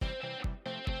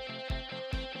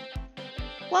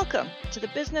Welcome to the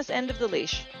Business End of the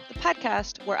Leash, the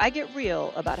podcast where I get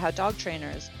real about how dog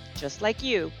trainers, just like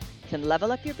you, can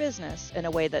level up your business in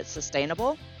a way that's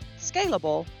sustainable,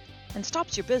 scalable, and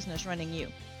stops your business running you.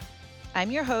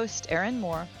 I'm your host, Erin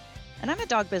Moore, and I'm a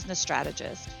dog business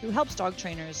strategist who helps dog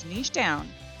trainers niche down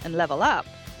and level up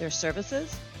their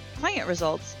services, client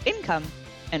results, income,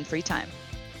 and free time.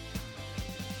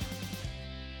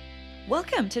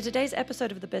 Welcome to today's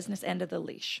episode of the Business End of the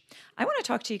Leash. I want to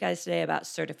talk to you guys today about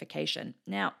certification.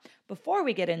 Now, before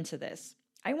we get into this,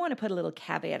 I want to put a little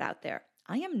caveat out there.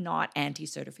 I am not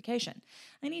anti-certification.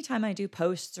 Anytime I do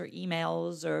posts or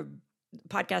emails or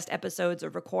podcast episodes or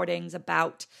recordings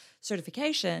about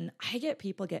certification, I get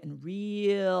people getting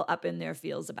real up in their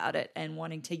feels about it and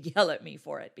wanting to yell at me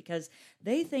for it because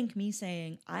they think me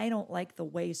saying I don't like the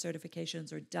way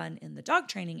certifications are done in the dog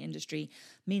training industry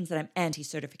means that I'm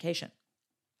anti-certification.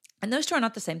 And those two are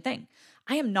not the same thing.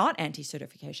 I am not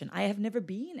anti-certification. I have never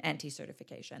been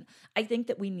anti-certification. I think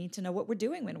that we need to know what we're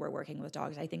doing when we're working with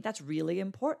dogs. I think that's really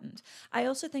important. I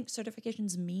also think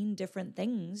certifications mean different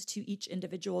things to each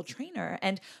individual trainer.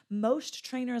 And most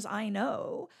trainers I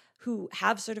know who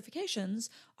have certifications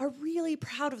are really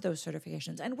proud of those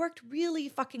certifications and worked really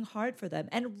fucking hard for them,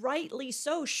 and rightly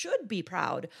so should be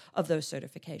proud of those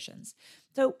certifications.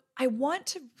 So I want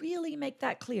to really make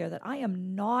that clear that I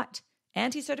am not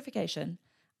anti-certification.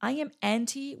 I am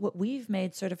anti what we've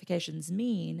made certifications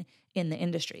mean in the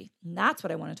industry. And that's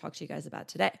what I want to talk to you guys about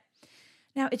today.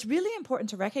 Now, it's really important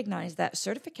to recognize that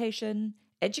certification,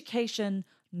 education,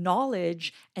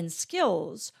 knowledge, and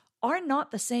skills are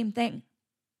not the same thing.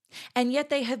 And yet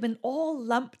they have been all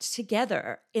lumped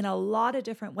together in a lot of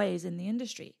different ways in the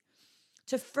industry.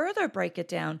 To further break it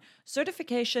down,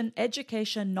 certification,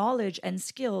 education, knowledge, and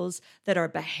skills that are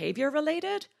behavior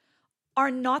related are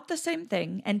not the same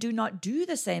thing and do not do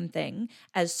the same thing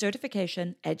as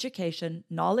certification, education,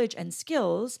 knowledge, and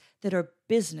skills that are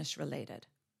business related.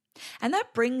 And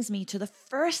that brings me to the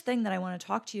first thing that I want to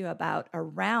talk to you about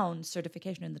around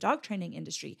certification in the dog training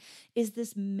industry is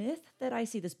this myth that I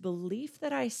see, this belief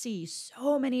that I see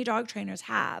so many dog trainers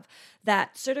have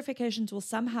that certifications will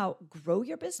somehow grow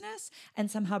your business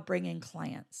and somehow bring in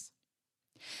clients.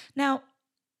 Now,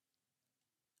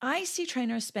 I see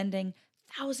trainers spending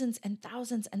thousands and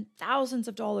thousands and thousands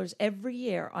of dollars every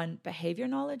year on behavior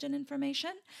knowledge and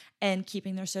information and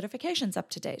keeping their certifications up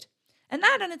to date. And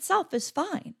that in itself is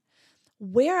fine.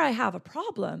 Where I have a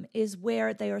problem is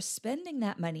where they are spending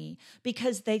that money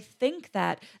because they think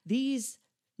that these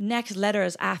next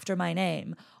letters after my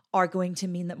name are going to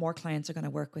mean that more clients are going to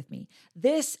work with me.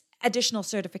 This additional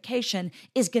certification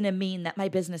is going to mean that my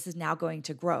business is now going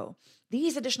to grow.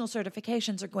 These additional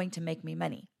certifications are going to make me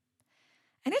money.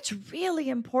 And it's really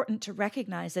important to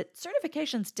recognize that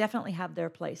certifications definitely have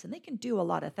their place and they can do a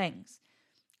lot of things.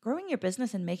 Growing your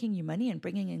business and making you money and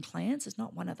bringing in clients is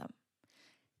not one of them.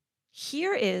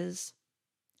 Here is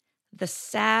the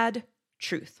sad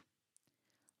truth.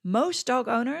 Most dog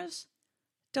owners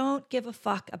don't give a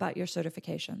fuck about your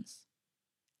certifications.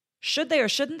 Should they or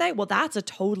shouldn't they? Well, that's a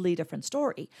totally different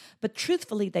story. But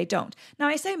truthfully, they don't. Now,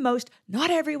 I say most,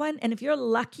 not everyone. And if you're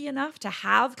lucky enough to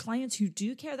have clients who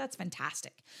do care, that's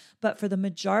fantastic. But for the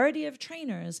majority of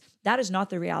trainers, that is not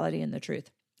the reality and the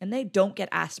truth. And they don't get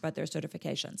asked about their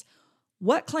certifications.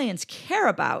 What clients care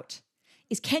about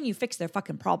is, can you fix their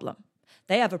fucking problem?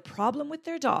 They have a problem with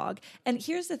their dog. And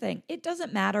here's the thing. It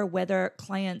doesn't matter whether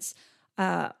clients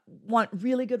want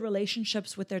really good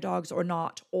relationships with their dogs or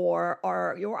not, or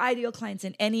are your ideal clients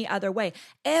in any other way.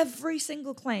 Every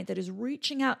single client that is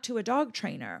reaching out to a dog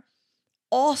trainer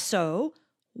also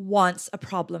wants a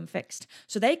problem fixed.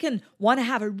 So they can want to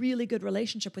have a really good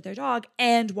relationship with their dog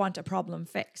and want a problem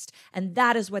fixed. And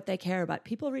that is what they care about.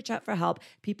 People reach out for help.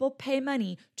 People pay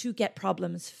money to get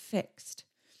problems fixed.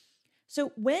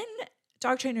 So when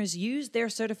dog trainers use their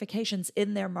certifications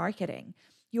in their marketing,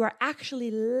 you are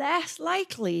actually less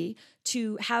likely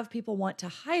to have people want to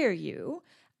hire you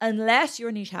unless your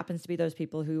niche happens to be those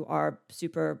people who are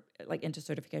super into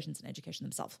certifications and education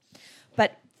themselves.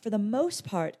 But for the most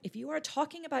part, if you are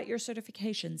talking about your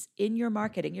certifications in your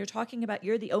marketing, you're talking about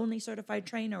you're the only certified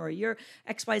trainer or you're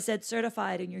XYZ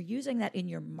certified and you're using that in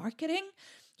your marketing,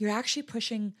 you're actually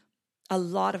pushing a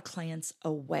lot of clients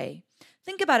away.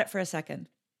 Think about it for a second.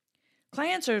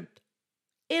 Clients are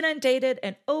inundated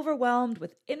and overwhelmed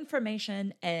with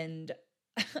information and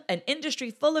an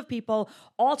industry full of people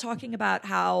all talking about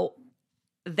how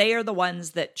they are the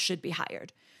ones that should be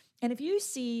hired. And if you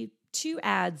see two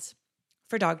ads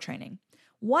for dog training,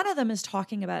 one of them is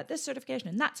talking about this certification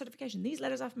and that certification, these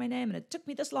letters off my name, and it took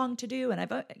me this long to do, and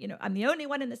I'm the only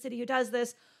one in the city who does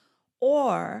this.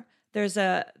 Or there's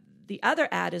the other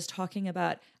ad is talking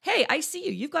about, hey, I see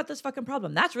you. You've got this fucking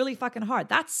problem. That's really fucking hard.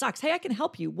 That sucks. Hey, I can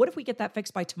help you. What if we get that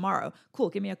fixed by tomorrow? Cool.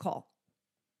 Give me a call.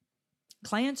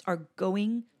 Clients are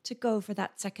going to go for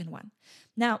that second one.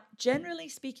 Now, generally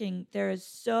speaking, there is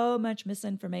so much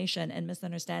misinformation and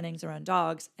misunderstandings around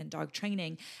dogs and dog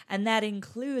training, and that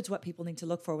includes what people need to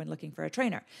look for when looking for a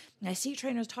trainer. And I see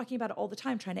trainers talking about it all the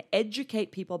time, trying to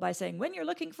educate people by saying, when you're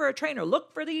looking for a trainer,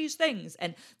 look for these things,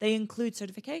 and they include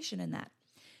certification in that.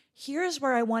 Here's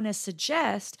where I want to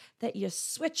suggest that you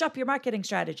switch up your marketing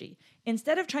strategy.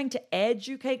 Instead of trying to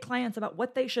educate clients about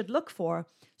what they should look for,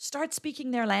 start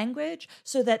speaking their language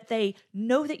so that they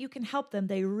know that you can help them.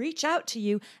 They reach out to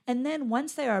you. And then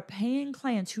once they are paying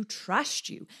clients who trust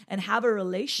you and have a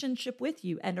relationship with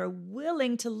you and are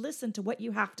willing to listen to what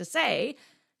you have to say,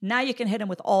 now you can hit them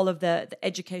with all of the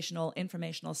educational,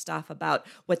 informational stuff about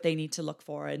what they need to look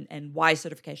for and why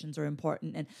certifications are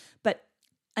important. But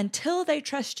until they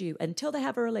trust you, until they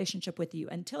have a relationship with you,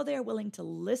 until they are willing to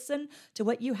listen to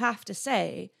what you have to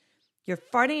say, you're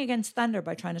farting against thunder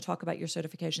by trying to talk about your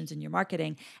certifications in your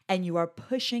marketing, and you are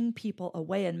pushing people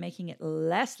away and making it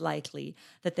less likely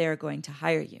that they are going to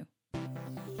hire you.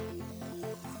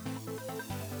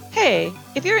 Hey,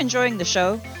 if you're enjoying the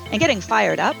show and getting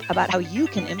fired up about how you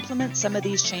can implement some of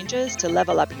these changes to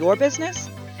level up your business,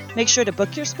 make sure to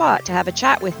book your spot to have a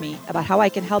chat with me about how I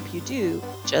can help you do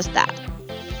just that.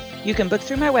 You can book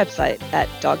through my website at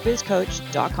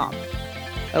dogbizcoach.com.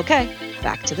 Okay,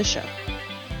 back to the show.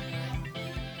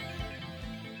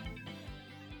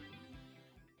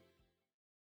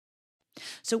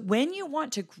 So when you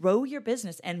want to grow your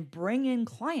business and bring in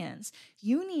clients,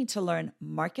 you need to learn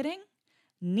marketing,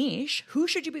 niche, who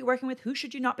should you be working with, who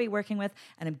should you not be working with,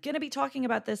 and I'm going to be talking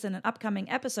about this in an upcoming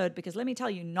episode because let me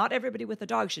tell you, not everybody with a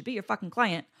dog should be your fucking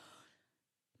client.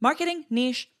 Marketing,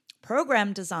 niche,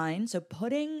 program design, so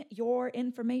putting your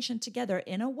information together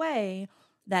in a way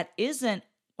that isn't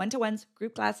one-to-ones,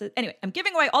 group classes. Anyway, I'm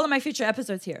giving away all of my future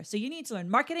episodes here. So you need to learn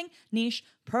marketing, niche,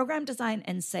 program design,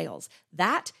 and sales.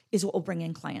 That is what will bring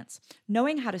in clients.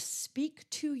 Knowing how to speak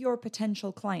to your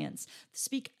potential clients,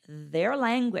 speak their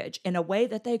language in a way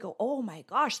that they go, oh my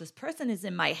gosh, this person is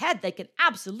in my head. They can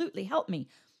absolutely help me.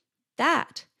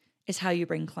 That is how you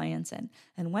bring clients in.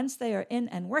 And once they are in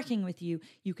and working with you,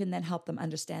 you can then help them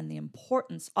understand the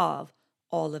importance of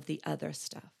all of the other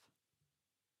stuff.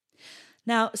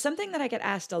 Now, something that I get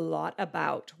asked a lot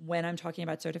about when I'm talking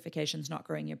about certifications not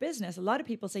growing your business, a lot of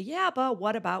people say, yeah, but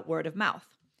what about word of mouth?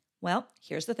 Well,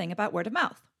 here's the thing about word of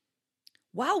mouth.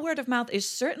 While word of mouth is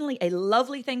certainly a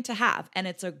lovely thing to have, and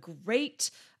it's a great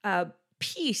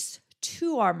piece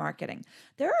to our marketing,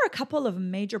 there are a couple of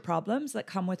major problems that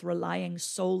come with relying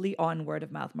solely on word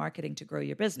of mouth marketing to grow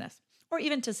your business, or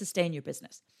even to sustain your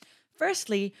business.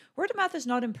 Firstly, word of mouth is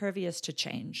not impervious to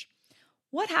change.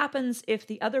 What happens if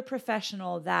the other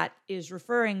professional that is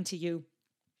referring to you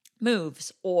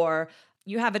moves, or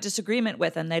you have a disagreement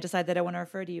with and they decide they don't want to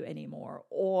refer to you anymore,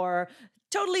 or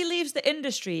totally leaves the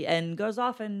industry and goes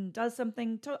off and does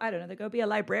something, I don't know, they go be a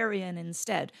librarian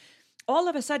instead? All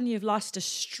of a sudden, you've lost a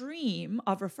stream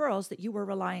of referrals that you were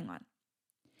relying on.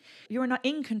 You are not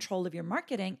in control of your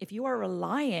marketing if you are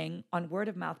relying on word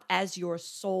of mouth as your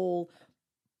sole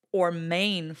or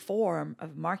main form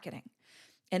of marketing.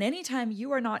 And anytime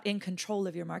you are not in control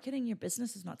of your marketing, your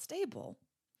business is not stable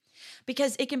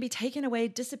because it can be taken away,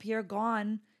 disappear,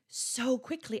 gone so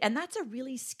quickly. And that's a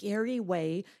really scary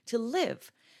way to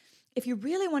live. If you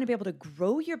really want to be able to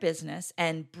grow your business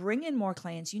and bring in more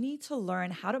clients, you need to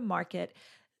learn how to market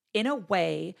in a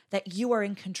way that you are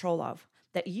in control of,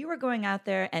 that you are going out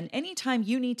there and anytime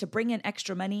you need to bring in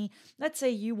extra money, let's say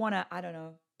you want to,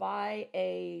 buy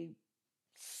a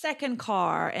second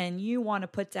car and you want to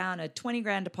put down a 20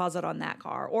 grand deposit on that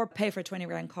car or pay for a 20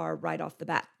 grand car right off the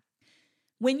bat.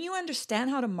 When you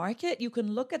understand how to market, you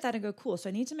can look at that and go, cool, so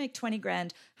I need to make 20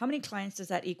 grand. How many clients does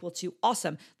that equal to?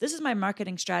 Awesome. This is my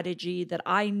marketing strategy that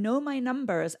I know my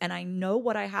numbers and I know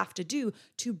what I have to do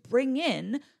to bring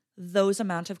in those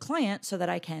amount of clients so that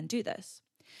I can do this.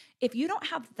 If you don't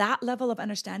have that level of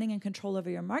understanding and control over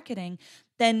your marketing,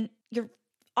 then you're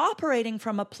operating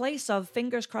from a place of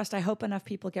fingers crossed, I hope enough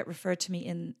people get referred to me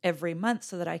in every month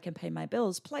so that I can pay my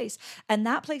bills place. And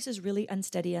that place is really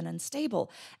unsteady and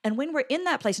unstable. And when we're in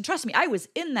that place, and trust me, I was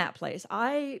in that place.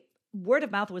 Word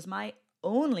of mouth was my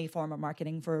only form of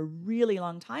marketing for a really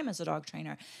long time as a dog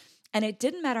trainer. And it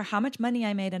didn't matter how much money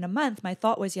I made in a month. My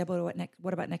thought was, yeah, but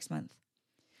what about next month?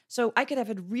 So I could have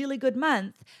a really good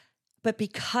month, but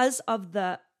because of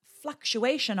the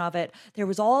fluctuation of it, there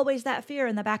was always that fear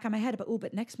in the back of my head about,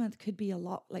 but next month could be a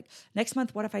lot. Like next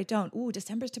month, what if I don't?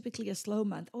 December's typically a slow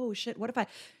month. Oh shit, what if I?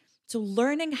 So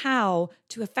learning how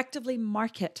to effectively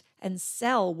market and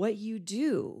sell what you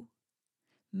do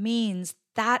means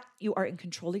that you are in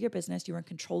control of your business, you're in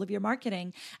control of your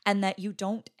marketing, and that you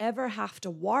don't ever have to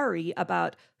worry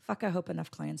about, fuck, I hope enough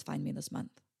clients find me this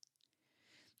month.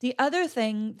 The other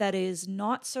thing that is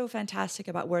not so fantastic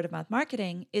about word of mouth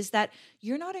marketing is that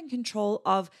you're not in control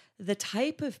of the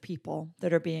type of people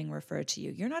that are being referred to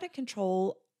you. You're not in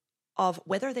control of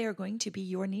whether they are going to be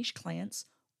your niche clients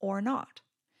or not.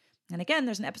 And again,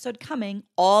 there's an episode coming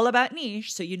all about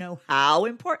niche, so you know how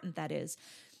important that is.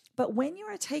 But when you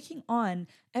are taking on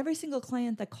every single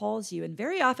client that calls you, and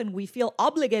very often we feel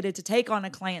obligated to take on a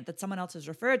client that someone else has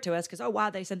referred to us because, oh, wow,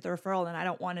 they sent the referral and I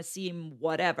don't want to seem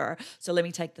whatever, so let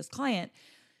me take this client.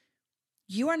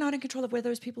 You are not in control of whether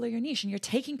those people are your niche, and you're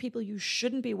taking people you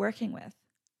shouldn't be working with.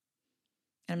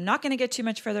 And I'm not going to get too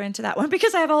much further into that one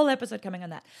because I have a whole episode coming on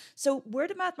that. So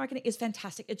word of mouth marketing is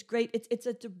fantastic. It's great. It's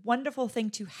a wonderful thing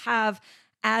to have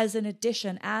as an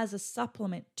addition, as a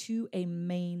supplement to a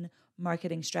main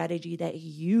marketing strategy that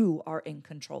you are in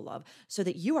control of, so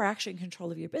that you are actually in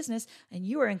control of your business and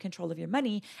you are in control of your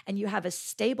money and you have a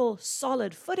stable,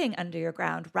 solid footing under your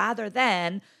ground rather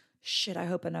than, shit, I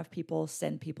hope enough people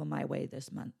send people my way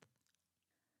this month.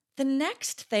 The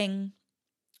next thing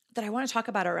that I want to talk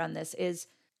about around this is,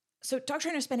 so dog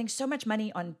trainers spending so much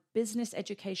money on business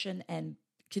education and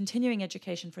continuing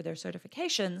education for their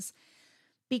certifications,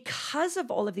 because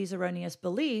of all of these erroneous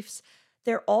beliefs,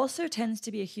 there also tends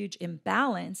to be a huge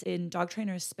imbalance in dog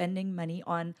trainers spending money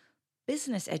on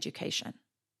business education,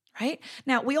 right?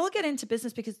 Now, we all get into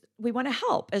business because we want to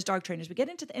help as dog trainers. We get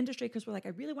into the industry because we're like, I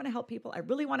really want to help people. I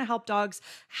really want to help dogs.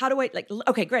 How do I,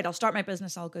 okay, great, I'll start my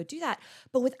business. I'll go do that.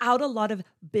 But without a lot of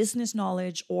business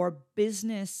knowledge or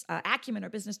business acumen or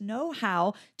business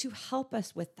know-how to help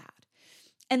us with that.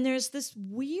 And there's this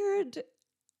weird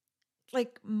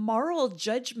moral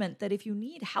judgment that if you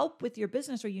need help with your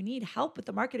business or you need help with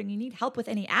the marketing, you need help with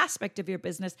any aspect of your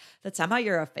business, that somehow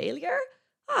you're a failure.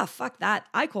 Fuck that.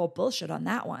 I call bullshit on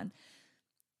that one.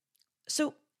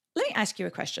 So let me ask you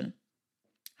a question.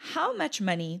 How much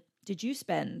money did you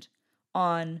spend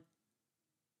on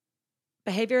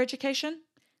behavior education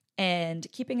and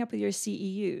keeping up with your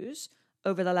CEUs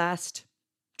over the last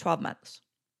 12 months?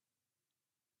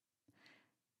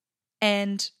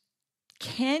 And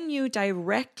can you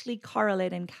directly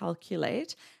correlate and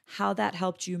calculate how that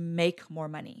helped you make more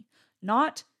money?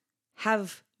 Not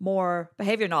have more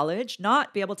behavior knowledge,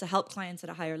 not be able to help clients at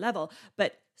a higher level,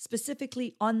 but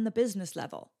specifically on the business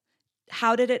level.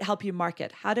 How did it help you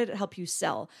market? How did it help you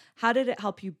sell? How did it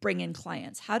help you bring in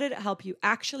clients? How did it help you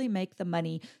actually make the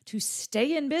money to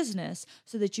stay in business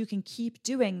so that you can keep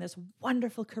doing this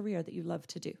wonderful career that you love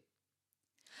to do?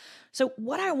 So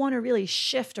what I want to really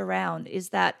shift around is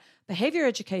that behavior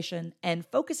education and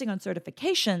focusing on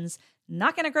certifications,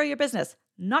 not going to grow your business,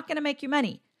 not going to make you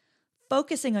money.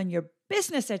 Focusing on your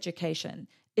business education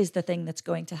is the thing that's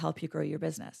going to help you grow your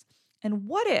business. And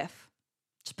what if,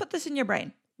 just put this in your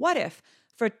brain, what if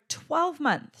for 12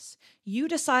 months you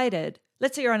decided,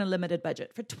 let's say you're on a limited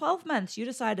budget, for 12 months you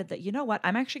decided that, you know what,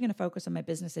 I'm actually going to focus on my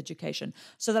business education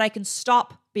so that I can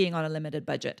stop being on a limited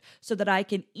budget, so that I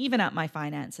can even out my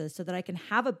finances, so that I can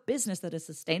have a business that is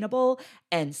sustainable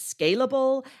and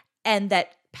scalable and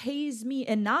that pays me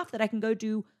enough that I can go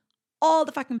do all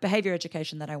the fucking behavior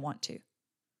education that I want to.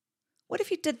 What if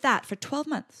you did that for 12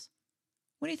 months?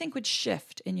 What do you think would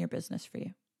shift in your business for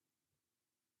you?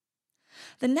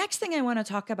 The next thing I want to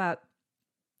talk about,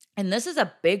 and this is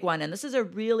a big one, and this is a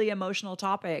really emotional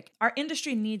topic. Our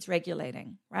industry needs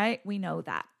regulating, right? We know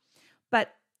that.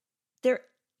 But there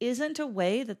isn't a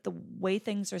way that the way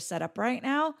things are set up right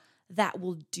now that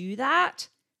will do that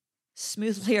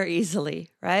smoothly or easily,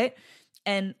 right?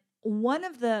 And one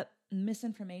of the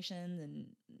misinformation and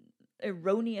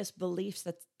erroneous beliefs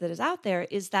that is out there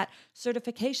is that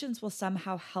certifications will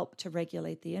somehow help to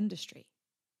regulate the industry.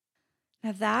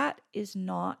 Now, that is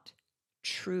not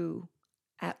true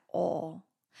at all.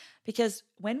 Because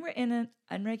when we're in an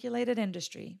unregulated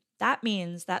industry, that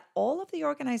means that all of the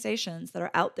organizations that are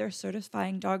out there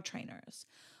certifying dog trainers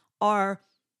are,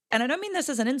 and I don't mean this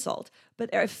as an insult,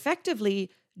 but they're effectively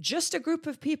just a group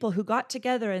of people who got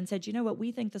together and said, you know what,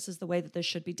 we think this is the way that this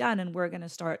should be done, and we're going to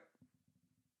start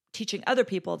teaching other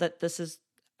people that this is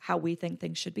how we think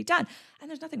things should be done. And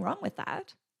there's nothing wrong with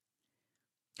that.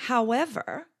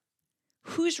 However,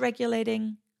 who's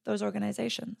regulating those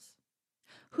organizations?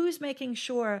 Who's making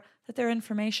sure that their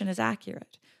information is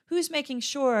accurate? Who's making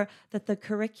sure that the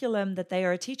curriculum that they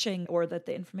are teaching or that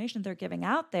the information they're giving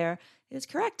out there is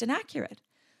correct and accurate?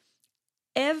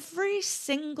 Every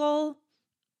single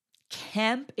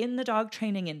camp in the dog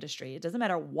training industry, it doesn't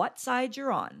matter what side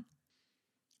you're on,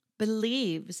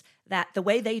 believes that the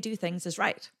way they do things is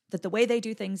right, that the way they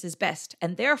do things is best,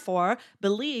 and therefore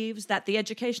believes that the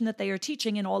education that they are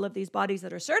teaching in all of these bodies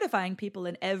that are certifying people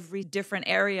in every different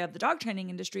area of the dog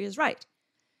training industry is right.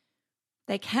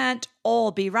 They can't all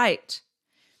be right.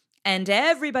 And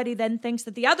everybody then thinks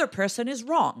that the other person is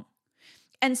wrong.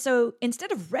 And so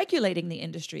instead of regulating the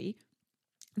industry,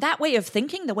 that way of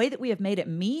thinking, the way that we have made it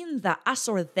mean, the us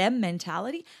or them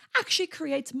mentality, actually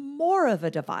creates more of a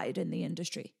divide in the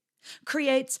industry,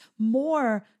 creates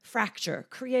more fracture,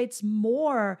 creates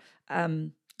more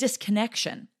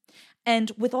disconnection.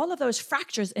 And with all of those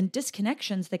fractures and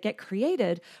disconnections that get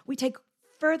created, we take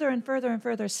further and further and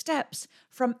further steps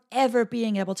from ever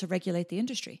being able to regulate the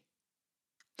industry.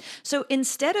 So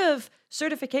instead of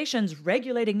certifications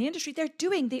regulating the industry, they're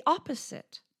doing the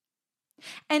opposite.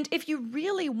 And if you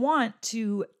really want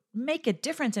to make a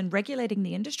difference in regulating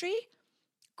the industry,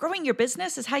 growing your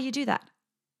business is how you do that.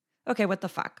 Okay, what the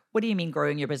fuck? What do you mean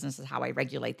growing your business is how I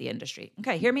regulate the industry?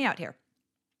 Okay, hear me out here.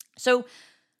 So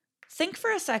think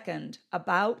for a second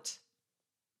about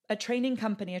a training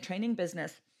company, a training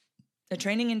business, a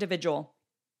training individual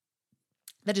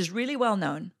that is really well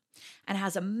known and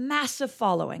has a massive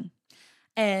following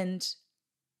and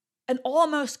an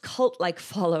almost cult-like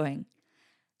following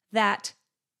that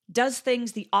does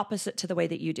things the opposite to the way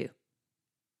that you do.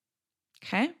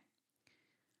 Okay?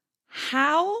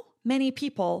 How many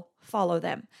people follow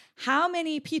them? How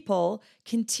many people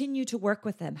continue to work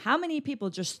with them? How many people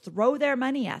just throw their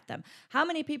money at them? How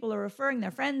many people are referring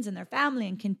their friends and their family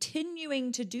and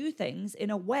continuing to do things in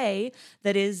a way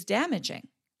that is damaging?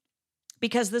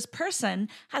 Because this person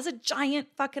has a giant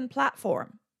fucking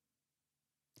platform.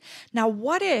 Now,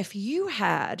 what if you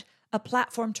had a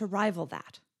platform to rival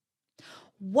that?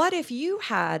 What if you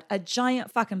had a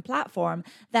giant fucking platform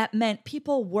that meant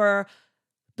people were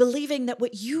believing that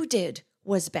what you did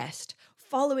was best,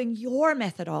 following your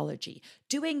methodology,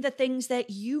 doing the things that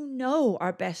you know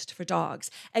are best for dogs,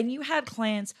 and you had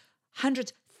clients,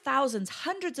 hundreds, thousands,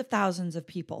 hundreds of thousands of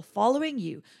people following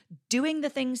you, doing the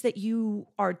things that you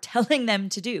are telling them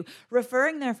to do,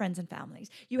 referring their friends and families.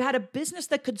 You had a business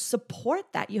that could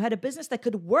support that. You had a business that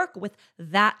could work with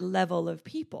that level of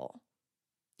people.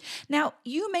 Now,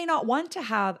 you may not want to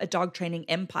have a dog training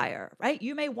empire, right?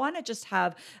 You may want to just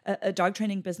have a dog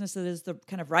training business that is the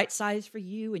kind of right size for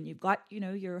you, and you've got,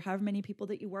 your however many people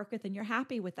that you work with, and you're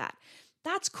happy with that.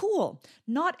 That's cool.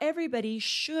 Not everybody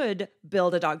should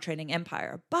build a dog training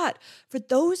empire. But for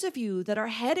those of you that are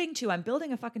heading to, I'm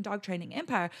building a fucking dog training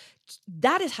empire,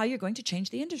 that is how you're going to change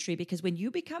the industry. Because when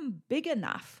you become big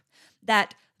enough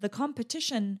that the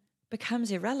competition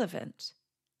becomes irrelevant,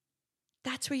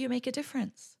 that's where you make a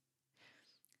difference.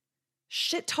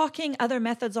 Shit talking other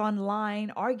methods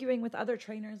online, arguing with other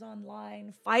trainers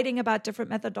online, fighting about different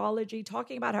methodology,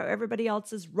 talking about how everybody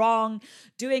else is wrong,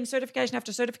 doing certification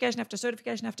after certification after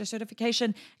certification after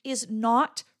certification is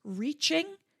not reaching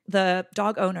the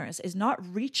dog owners, is not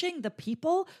reaching the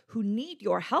people who need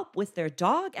your help with their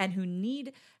dog and who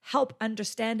need help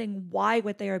understanding why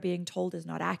what they are being told is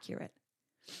not accurate.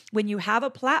 When you have a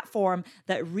platform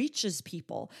that reaches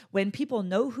people, when people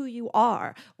know who you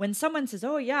are, when someone says,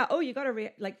 you got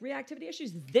reactivity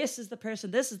issues, this is the person,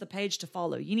 this is the page to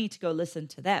follow. You need to go listen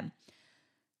to them.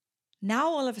 Now,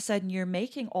 all of a sudden, you're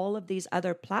making all of these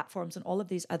other platforms and all of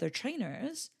these other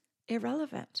trainers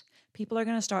irrelevant. People are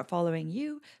going to start following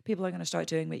you. People are going to start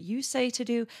doing what you say to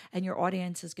do, and your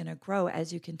audience is going to grow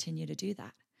as you continue to do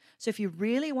that. So if you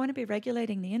really want to be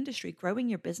regulating the industry, growing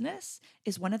your business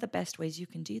is one of the best ways you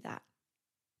can do that.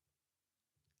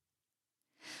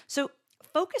 So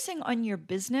focusing on your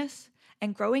business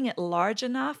and growing it large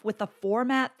enough with a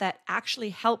format that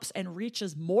actually helps and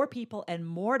reaches more people and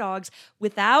more dogs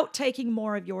without taking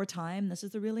more of your time, this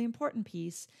is the really important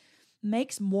piece,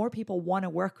 makes more people want to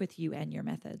work with you and your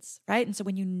methods, right? And so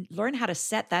when you learn how to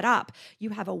set that up,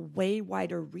 you have a way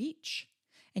wider reach.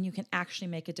 And you can actually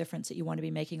make a difference that you want to be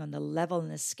making on the level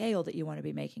and the scale that you want to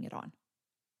be making it on.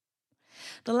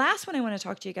 The last one I want to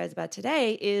talk to you guys about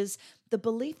today is the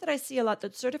belief that I see a lot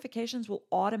that certifications will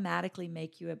automatically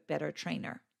make you a better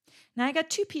trainer. Now, I got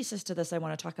two pieces to this I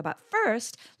want to talk about.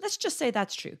 First, let's just say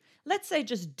that's true. Let's say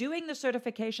just doing the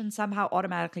certification somehow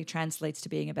automatically translates to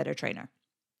being a better trainer.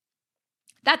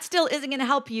 That still isn't going to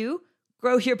help you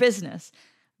grow your business.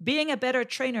 Being a better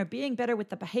trainer, being better with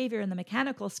the behavior and the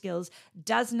mechanical skills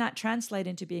does not translate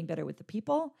into being better with the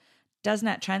people, does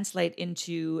not translate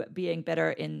into being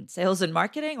better in sales and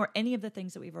marketing or any of the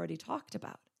things that we've already talked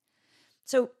about.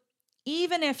 So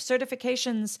even if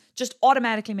certifications just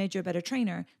automatically made you a better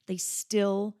trainer, they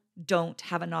still don't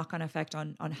have a knock-on effect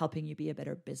on helping you be a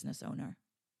better business owner.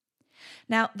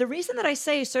 Now, the reason that I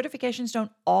say certifications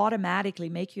don't automatically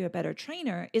make you a better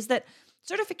trainer is that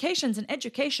certifications in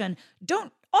education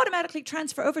don't automatically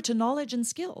transfer over to knowledge and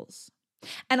skills.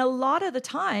 And a lot of the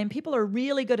time, people are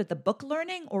really good at the book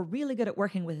learning or really good at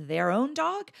working with their own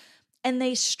dog, and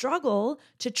they struggle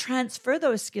to transfer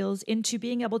those skills into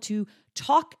being able to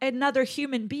talk another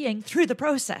human being through the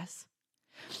process.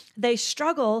 They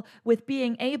struggle with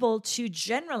being able to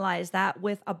generalize that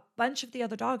with a bunch of the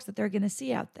other dogs that they're going to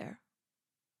see out there.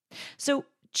 So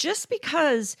just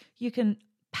because you can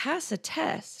pass a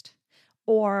test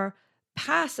or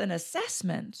pass an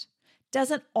assessment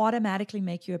doesn't automatically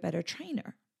make you a better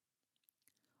trainer.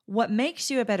 What makes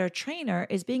you a better trainer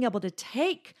is being able to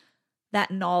take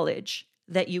that knowledge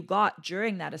that you got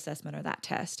during that assessment or that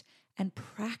test and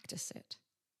practice it.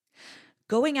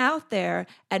 Going out there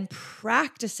and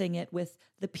practicing it with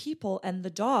the people and the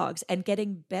dogs and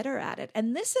getting better at it.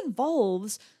 And this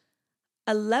involves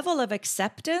a level of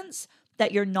acceptance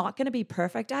that you're not going to be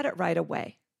perfect at it right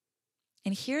away.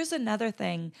 And here's another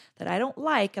thing that I don't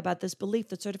like about this belief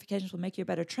that certifications will make you a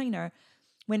better trainer.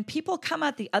 When people come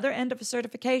at the other end of a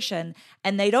certification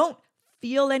and they don't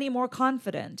feel any more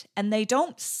confident and they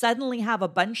don't suddenly have a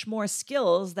bunch more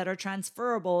skills that are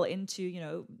transferable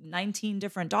into, 19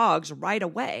 different dogs right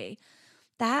away,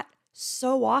 that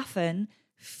so often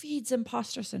feeds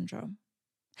imposter syndrome.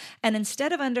 And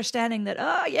instead of understanding that,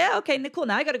 oh yeah, okay, cool,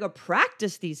 now I got to go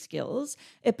practice these skills,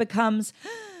 it becomes,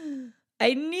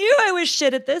 I knew I was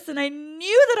shit at this and I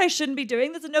knew that I shouldn't be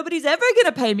doing this and nobody's ever going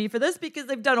to pay me for this because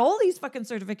they've done all these fucking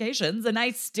certifications and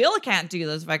I still can't do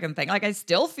this fucking thing. Like I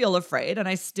still feel afraid and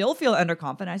I still feel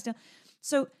underconfident.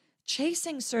 So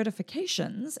chasing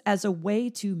certifications as a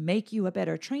way to make you a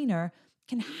better trainer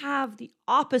can have the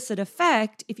opposite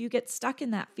effect if you get stuck in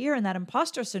that fear and that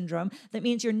imposter syndrome. That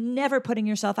means you're never putting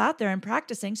yourself out there and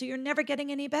practicing, so you're never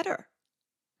getting any better.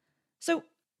 So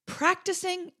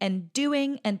practicing and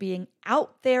doing and being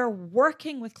out there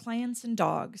working with clients and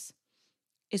dogs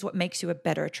is what makes you a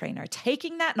better trainer.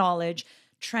 Taking that knowledge,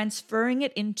 transferring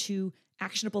it into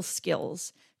actionable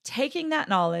skills, taking that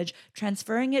knowledge,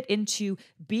 transferring it into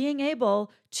being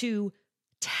able to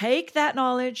take that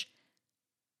knowledge,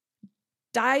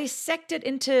 dissect it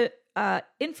into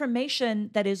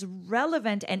information that is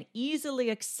relevant and easily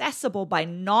accessible by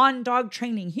non-dog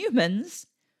training humans,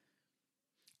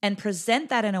 and present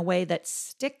that in a way that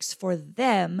sticks for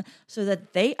them so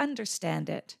that they understand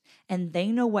it and they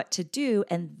know what to do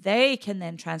and they can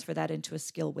then transfer that into a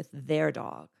skill with their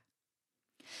dog.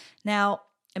 Now,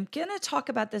 I'm going to talk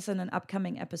about this in an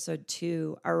upcoming episode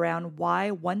too, around why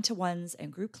one-to-ones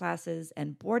and group classes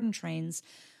and board and trains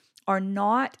are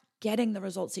not getting the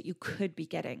results that you could be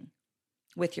getting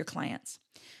with your clients.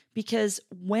 Because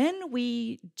when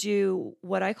we do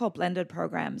what I call blended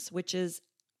programs, which is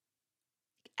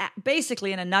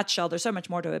basically, in a nutshell, there's so much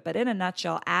more to it, but in a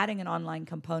nutshell, adding an online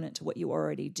component to what you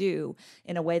already do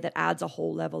in a way that adds a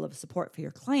whole level of support for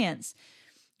your clients,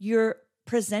 you're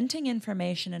presenting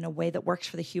information in a way that works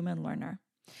for the human learner.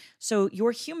 So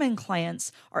your human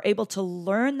clients are able to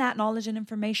learn that knowledge and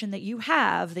information that you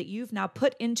have, that you've now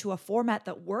put into a format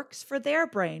that works for their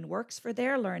brain, works for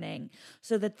their learning,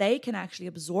 so that they can actually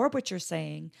absorb what you're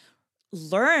saying,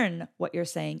 learn what you're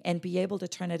saying, and be able to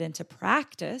turn it into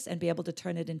practice and be able to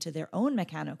turn it into their own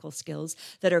mechanical skills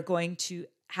that are going to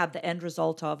have the end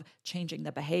result of changing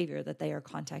the behavior that they are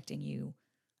contacting you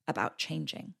about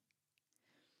changing.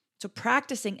 So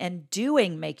practicing and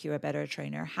doing make you a better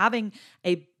trainer. Having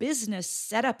a business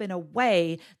set up in a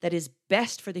way that is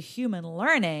best for the human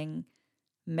learning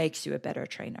makes you a better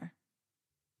trainer.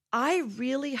 I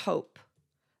really hope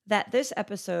that this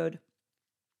episode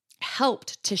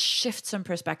helped to shift some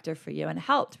perspective for you and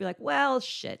helped to be like, well,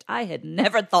 shit, I had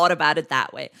never thought about it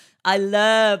that way. I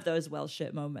love those well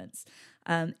shit moments.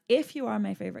 If you are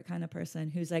my favorite kind of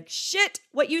person who's like, shit,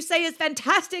 what you say is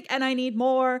fantastic and I need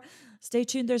more, stay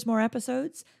tuned. There's more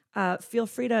episodes. Feel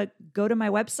free to go to my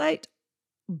website,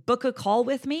 book a call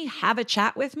with me, have a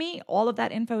chat with me. All of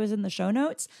that info is in the show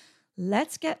notes.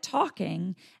 Let's get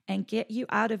talking and get you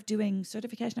out of doing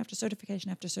certification after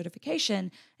certification after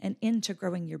certification and into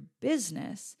growing your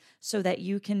business so that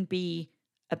you can be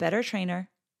a better trainer,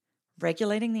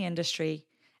 regulating the industry,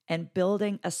 and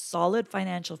building a solid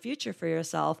financial future for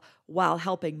yourself while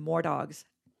helping more dogs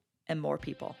and more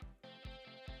people.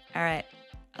 All right,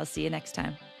 I'll see you next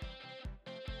time.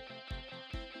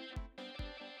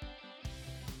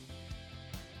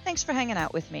 Thanks for hanging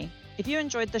out with me. If you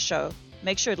enjoyed the show,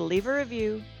 make sure to leave a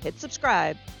review, hit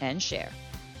subscribe, and share.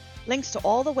 Links to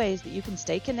all the ways that you can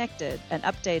stay connected and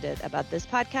updated about this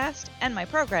podcast and my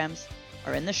programs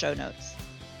are in the show notes.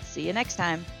 See you next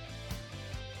time.